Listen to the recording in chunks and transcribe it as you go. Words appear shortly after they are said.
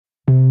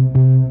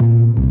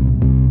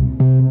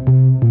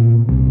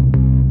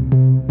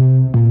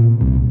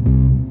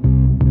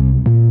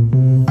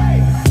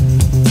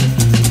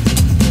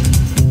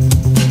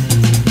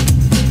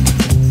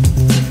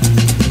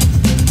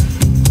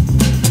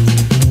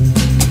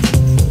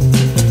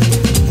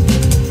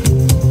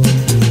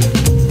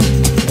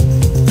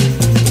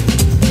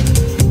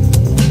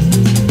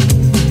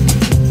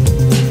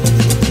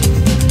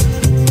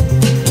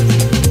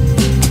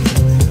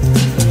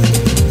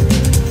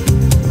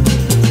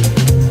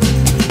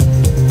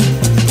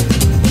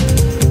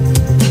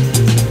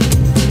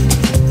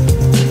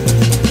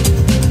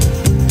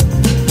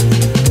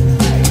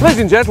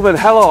and gentlemen,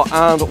 hello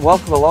and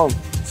welcome along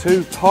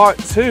to part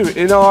 2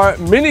 in our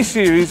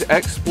mini-series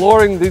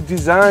exploring the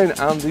design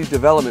and the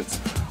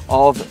development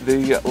of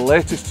the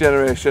latest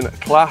generation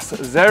Claas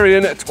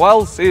Xerion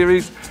 12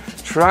 series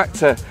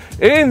tractor.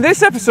 In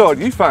this episode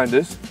you find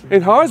us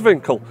in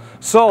Haarswinkel.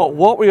 So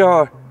what we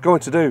are going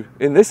to do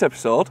in this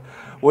episode,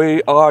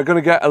 we are going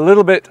to get a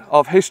little bit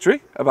of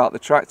history about the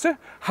tractor,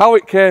 how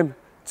it came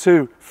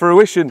to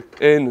fruition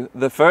in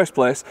the first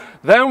place,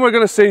 then we're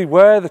going to see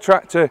where the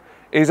tractor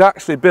is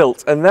actually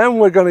built, and then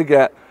we're going to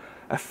get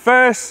a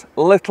first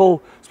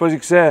little, I suppose you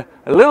could say,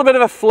 a little bit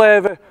of a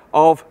flavour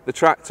of the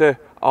tractor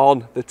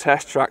on the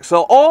test track.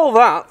 So all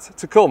that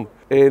to come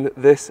in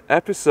this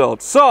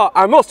episode. So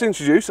I must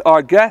introduce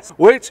our guest,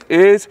 which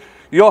is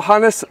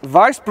Johannes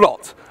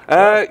Weisbrot.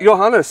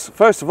 Johannes,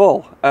 first of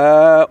all,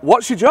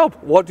 what's your job?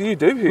 What do you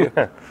do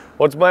here?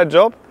 What's my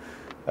job?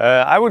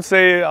 I would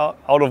say, out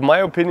of my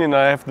opinion,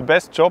 I have the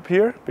best job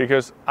here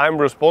because I'm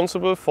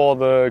responsible for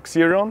the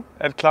Xerion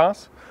at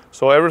Claas.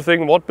 So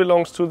everything what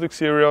belongs to the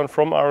Xerion,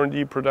 from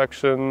R&D,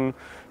 production,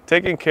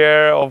 taking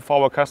care of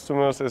our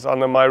customers, is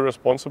under my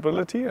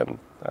responsibility, and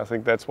I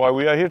think that's why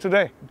we are here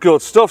today.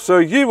 Good stuff. So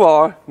you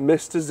are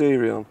Mr.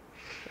 Xerion.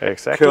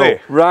 Exactly. Cool.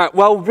 Right,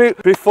 well,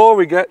 before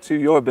we get to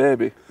your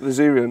baby, the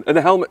Xerion, and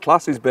the Helmut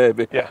Claas's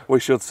baby, we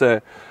should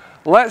say,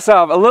 let's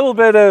have a little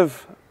bit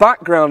of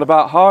background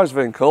about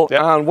Haarswinkel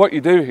and what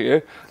you do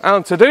here.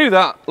 And to do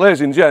that,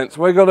 ladies and gents,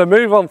 we're going to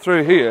move on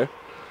through here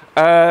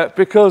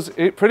because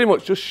it pretty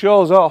much just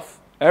shows off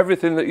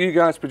everything that you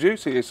guys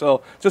produce here.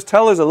 So just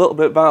tell us a little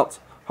bit about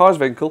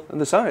Haarswinkel and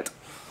the site.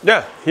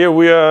 Yeah, here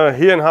we are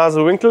here in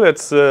Haarswinkel.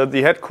 It's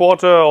the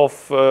headquarter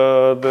of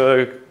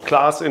the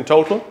Claas in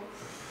total.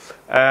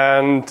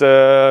 And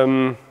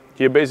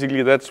here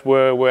basically that's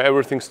where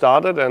everything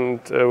started,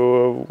 and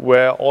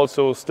where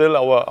also still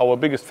our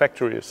biggest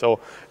factory is. So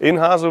in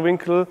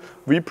Haarswinkel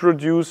we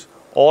produce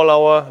all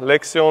our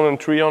Xerion and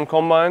Xerion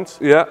combines.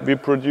 Yeah. We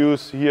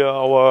produce here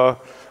our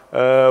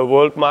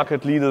world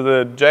market leader,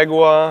 the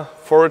Jaguar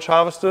forage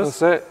harvesters.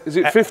 That's it. Is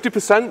it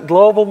 50%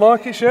 global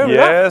market share?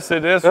 Yes,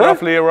 it is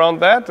roughly around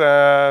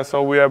that.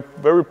 So we are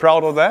very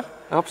proud of that.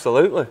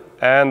 Absolutely.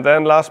 And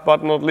then last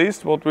but not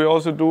least, what we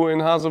also do in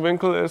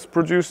Haarswinkel is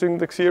producing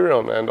the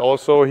Xerion. And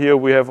also here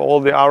we have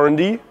all the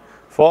R&D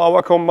for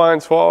our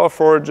combines, for our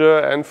forager,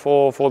 and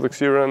for the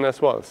Xerion as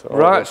well. So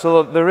right,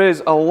 so there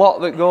is a lot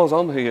that goes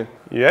on here.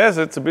 Yes,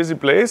 it's a busy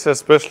place,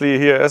 especially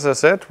here, as I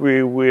said.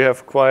 We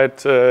have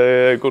quite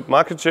good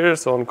market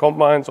shares on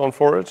combines, on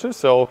forages.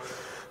 So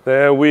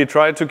we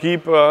try to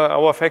keep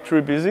our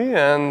factory busy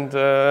and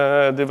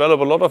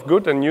develop a lot of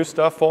good and new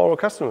stuff for our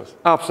customers.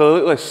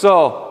 Absolutely.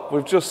 So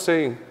we've just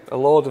seen a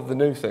load of the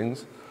new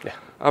things. Yeah.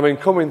 I mean,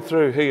 coming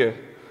through here,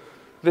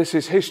 this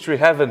is history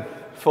heaven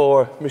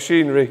for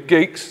machinery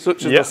geeks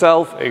such as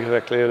myself.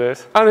 Exactly, it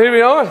is. And here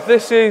we are.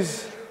 This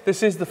is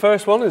the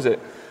first one, is it?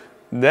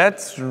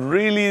 That's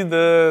really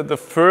the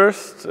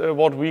first,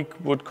 what we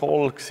would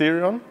call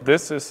Xerion.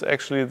 This is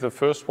actually the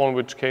first one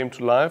which came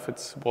to life.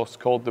 It was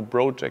called the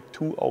Project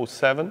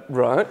 207.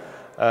 Right.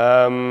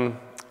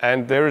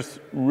 And there's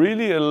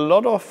really a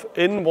lot of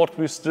in what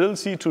we still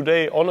see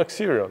today on a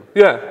Xerion.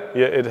 Yeah.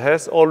 Yeah, it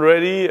has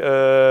already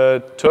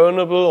a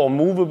turnable or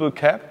movable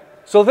cab.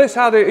 So this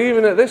had it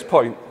even at this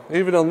point,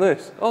 even on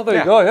this. Oh, there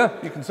you go, yeah,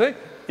 you can see.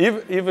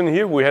 Even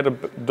here we had a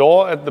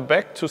door at the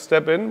back to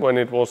step in when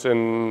it was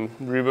in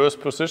reverse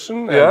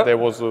position, and there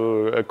was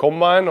a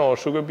combine or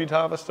sugar beet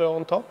harvester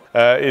on top.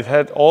 It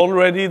had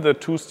already the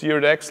 2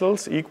 steered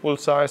axles, equal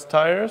sized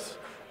tires,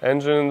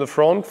 engine in the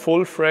front,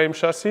 full frame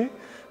chassis.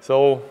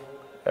 So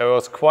there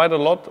was quite a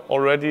lot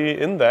already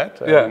in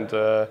that. Yeah. And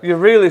you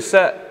really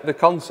set the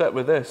concept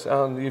with this,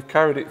 and you've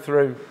carried it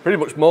through, pretty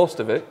much most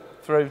of it,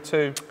 through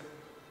to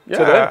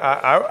today.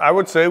 I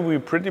would say we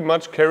pretty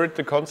much carried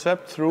the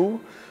concept through.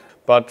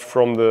 But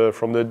from the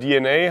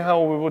DNA,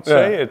 how we would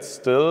say, it's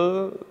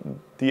still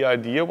the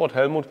idea what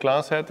Helmut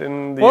Claas had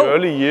in the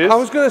early years. I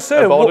was going to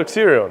say, about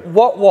Xerion.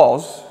 What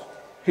was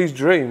his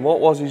dream? What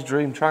was his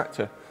dream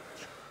tractor?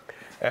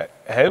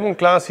 Helmut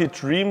Claas, he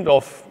dreamed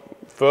of,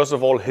 first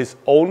of all, his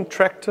own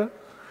tractor.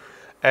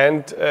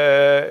 And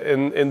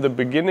in the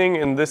beginning,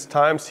 in these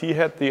times, he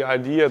had the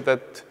idea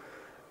that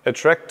a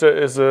tractor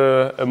is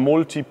a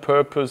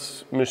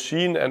multi-purpose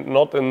machine, and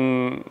not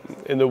in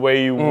the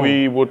way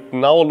we would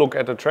now look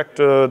at a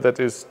tractor that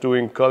is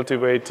doing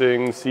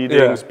cultivating,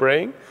 seeding,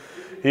 spraying.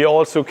 He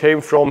also came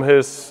from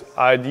his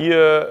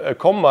idea a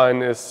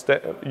combine is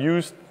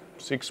used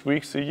 6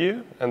 weeks a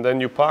year, and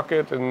then you park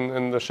it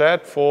in the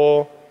shed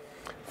for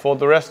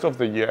the rest of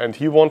the year. And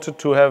he wanted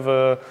to have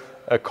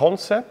a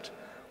concept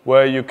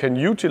where you can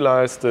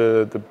utilize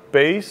the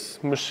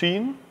base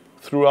machine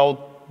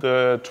throughout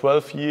the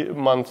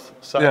 12-month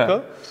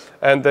cycle,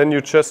 and then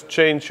you just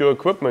change your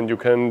equipment. You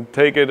can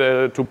take it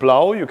to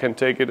plow, you can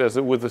take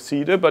it with a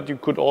seeder, but you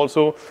could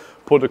also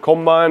put a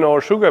combine or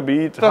sugar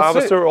beet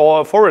harvester or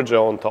a forager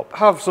on top.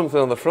 Have something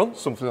on the front,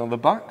 something on the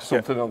back,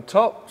 something on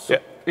top,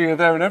 here,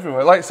 there and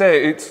everywhere. Like I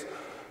say, it's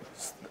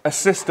a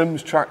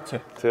systems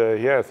tractor.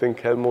 I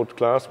think Helmut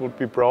Claas would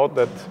be proud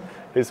that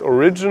his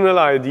original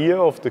idea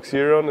of the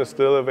Xerion is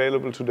still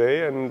available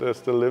today and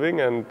still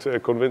living and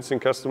convincing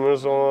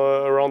customers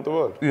all around the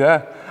world.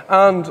 Yeah,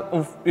 and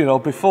you know,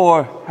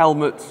 before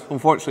Helmut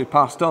unfortunately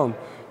passed on,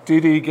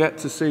 did he get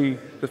to see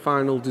the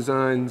final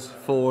designs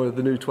for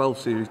the new 12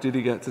 series? Did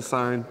he get to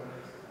sign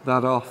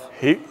that off?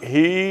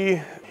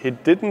 He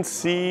didn't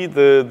see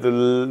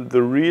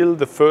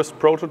the first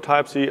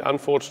prototypes. He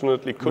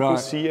unfortunately couldn't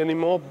see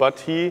anymore, but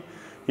he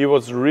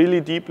was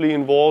really deeply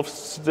involved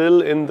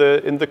still in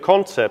the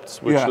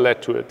concepts which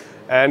led to it.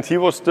 And he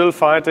was still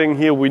fighting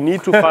here. We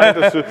need to find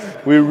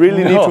we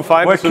really need to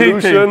find a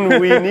solution.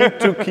 We need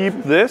to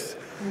keep this.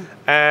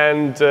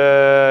 And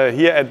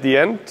here at the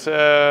end,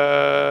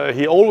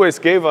 he always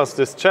gave us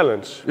this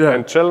challenge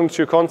and challenge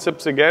your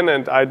concepts again.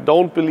 And I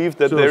don't believe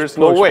that there is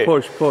no way.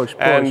 Push.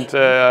 And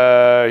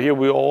here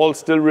we all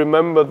still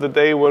remember the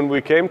day when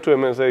we came to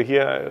him and said,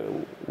 "Here,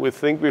 we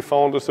think we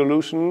found a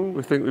solution.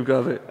 We think we've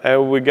got it."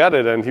 And we got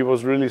it. And he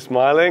was really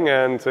smiling.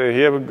 And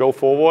here we go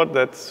forward.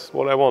 That's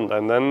what I want.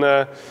 And then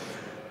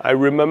I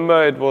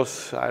remember it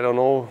was, I don't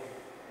know,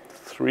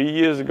 3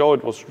 years ago.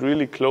 It was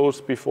really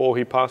close before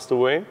he passed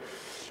away.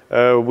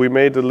 We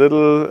made a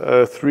little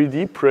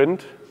 3D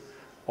print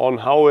on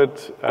how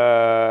it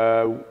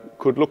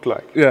could look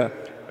like. Yeah.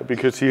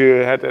 Because he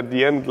had at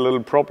the end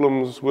little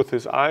problems with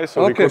his eyes,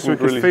 so he couldn't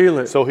really feel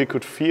it. So he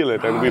could feel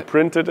it, and we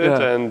printed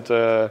it, and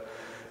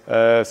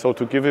so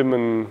to give him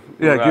an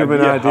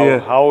idea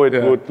how it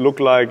would look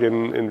like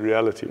in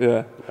reality.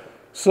 Yeah.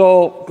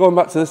 So going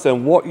back to this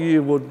then, what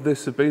year would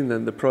this have been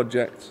then, the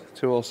project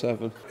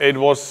 207? It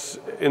was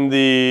in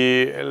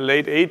the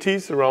late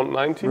 80s, around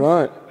 90s.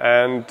 Right.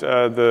 And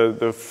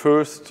the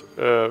first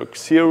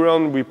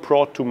Xerion we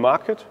brought to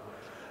market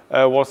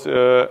was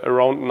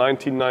around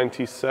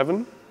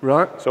 1997.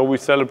 Right. So we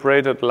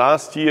celebrated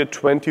last year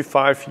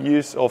 25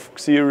 years of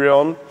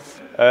Xerion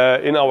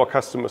in our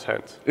customers'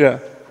 hands. Yeah.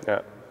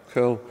 Yeah.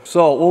 Cool.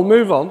 So we'll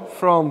move on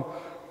from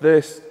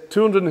this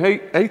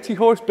 280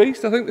 horse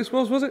beast, I think this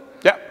was it?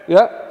 Yeah.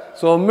 Yeah.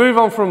 So we'll move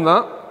on from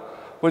that.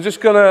 We're just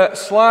going to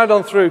slide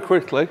on through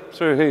quickly,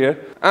 through here.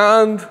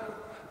 And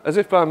as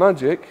if by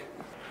magic,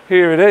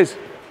 here it is,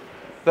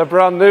 the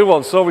brand new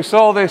one. So we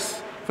saw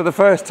this for the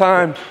first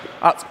time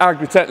at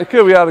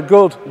Agritechnica. We had a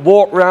good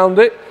walk round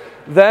it.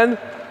 Then,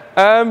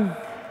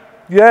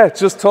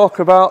 just talk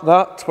about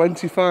that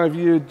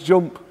 25-year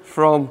jump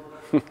from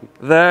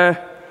there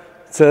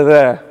to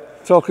there.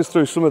 Talk us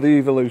through some of the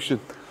evolution.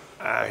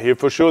 Here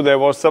for sure there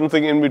was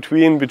something in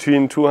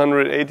between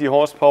 280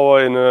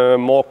 horsepower in a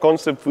more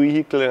concept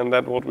vehicle and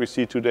that what we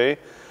see today.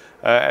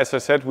 As I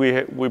said,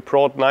 we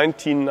brought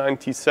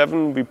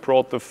 1997, we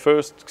brought the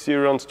first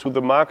Xerions to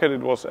the market.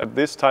 It was at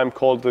this time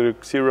called the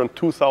Xerion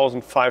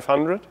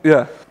 2500.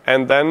 Yeah.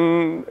 And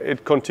then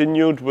it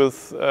continued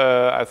with,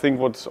 I think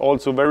what's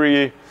also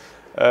very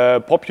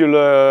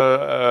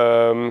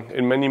popular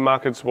in many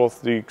markets was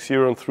the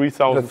Xerion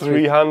 3300,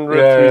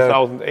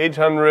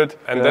 3800,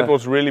 and that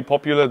was really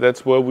popular.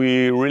 That's where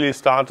we really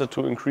started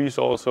to increase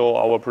also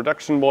our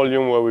production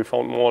volume, where we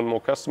found more and more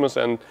customers.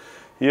 And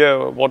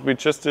here, what we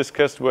just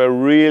discussed, where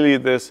really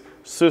this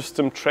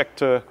system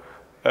tractor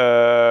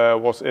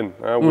was in.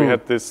 We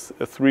had this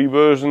 3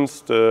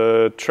 versions: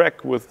 the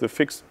track with the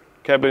fixed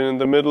cabin in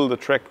the middle, the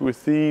track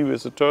with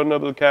a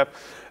turnable cab,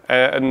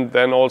 and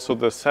then also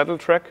the saddle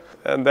track.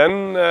 And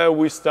then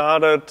we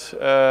started,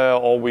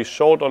 or we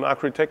showed on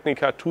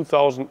Agritechnica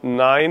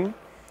 2009,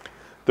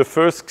 the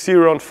first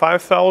Xerion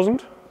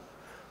 5000,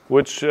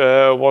 which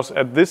was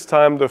at this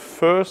time the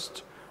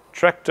first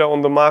tractor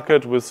on the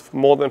market with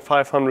more than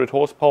 500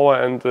 horsepower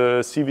and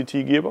a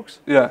CVT gearbox.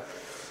 Yeah.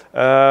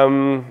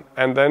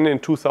 And then in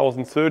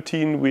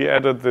 2013 we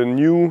added the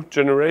new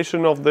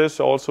generation of this,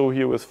 also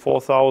here with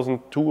 4,000,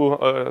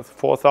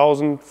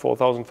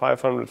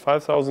 4,500,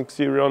 5,000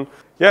 Xerion.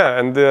 Yeah,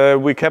 and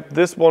we kept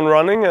this one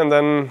running, and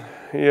then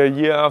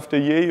year after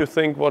year you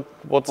think, what's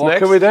next? What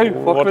can we do?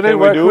 What can we do?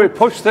 Where can we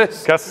push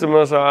this?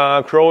 Customers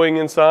are growing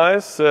in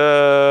size,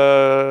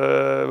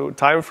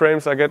 time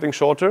frames are getting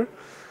shorter.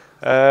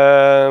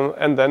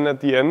 And then at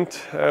the end,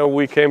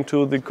 we came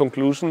to the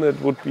conclusion that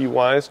it would be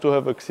wise to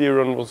have a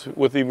Xerion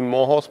with even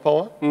more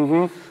horsepower.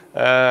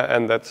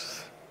 And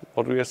that's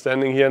what we are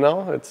standing here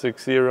now. It's a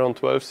Xerion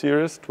 12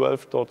 series,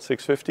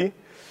 12.650,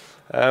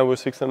 with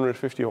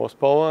 650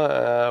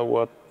 horsepower,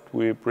 what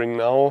we bring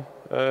now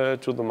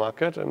to the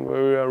market, and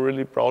we are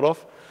really proud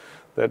of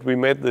that we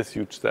made this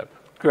huge step.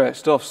 Great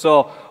stuff.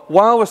 So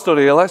while we're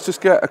studying here, let's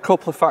just get a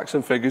couple of facts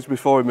and figures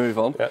before we move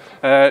on.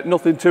 Yeah.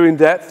 Nothing too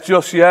in-depth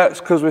just yet,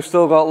 because we've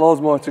still got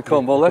loads more to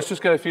come, but let's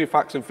just get a few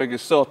facts and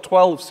figures. So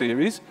 12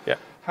 series. Yeah.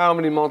 How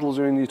many models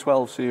are in your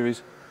 12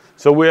 series?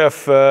 So we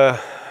have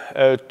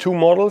 2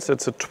 models.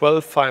 It's a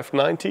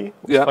 12590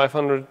 with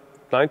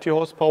 590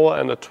 horsepower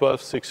and a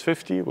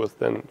 12650 with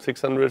then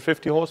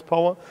 650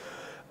 horsepower.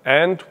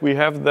 And we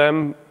have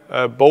them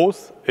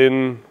both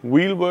in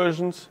wheel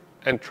versions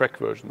and track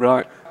versions.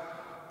 Right.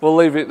 We'll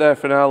leave it there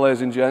for now,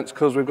 ladies and gents,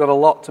 because we've got a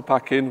lot to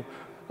pack in.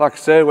 Like I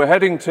say, we're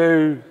heading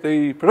to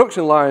the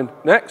production line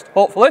next,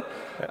 hopefully,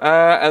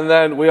 and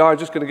then we are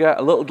just going to get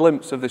a little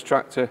glimpse of this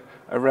tractor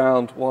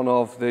around one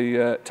of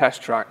the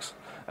test tracks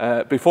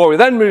before we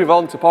then move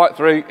on to part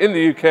 3 in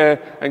the UK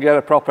and get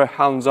a proper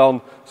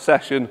hands-on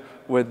session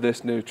with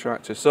this new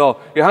tractor. So,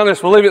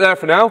 Johannes, we'll leave it there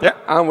for now,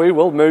 and we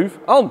will move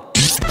on.